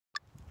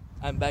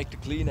I'm back to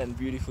clean and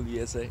beautiful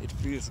USA. It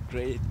feels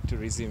great to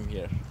resume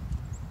here.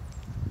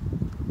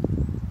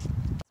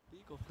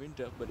 Peak of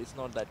winter, but it's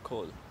not that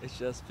cold. It's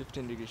just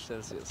 15 degrees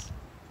Celsius.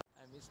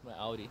 I missed my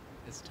Audi.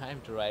 It's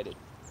time to ride it.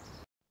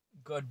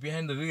 Got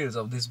behind the wheels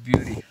of this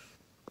beauty.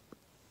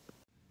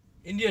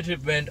 India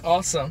trip went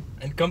awesome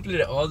and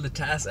completed all the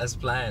tasks as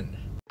planned.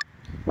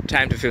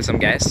 Time to fill some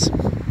gas.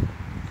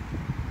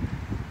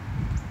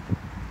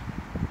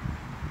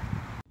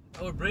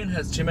 Our brain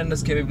has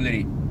tremendous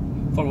capability.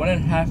 For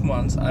 1.5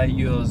 months, I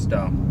used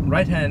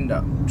right-hand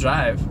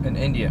drive in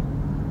India,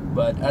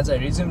 but as I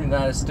resumed in the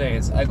United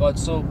States, I got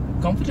so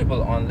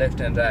comfortable on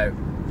left-hand drive.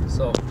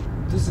 So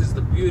this is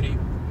the beauty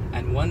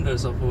and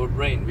wonders of our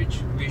brain, which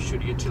we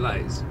should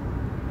utilize.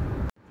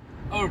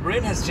 Our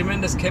brain has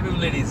tremendous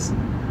capabilities.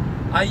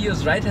 I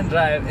used right-hand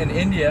drive in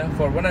India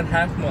for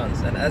 1.5 months,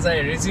 and as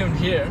I resumed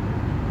here,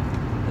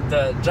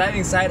 the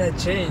driving side had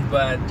changed,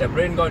 but the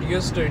brain got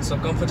used to it so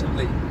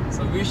comfortably.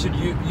 So we should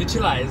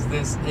utilize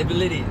this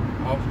ability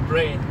of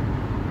brain.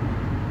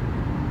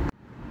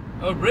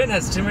 Our brain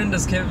has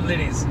tremendous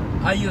capabilities.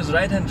 I use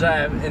right-hand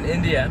drive in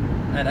India,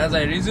 and as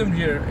I resumed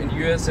here in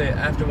USA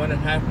after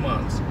 1.5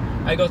 months,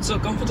 I got so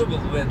comfortable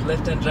with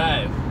left-hand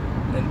drive.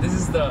 And this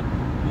is the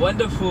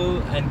wonderful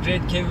and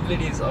great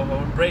capabilities of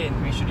our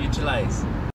brain we should utilize.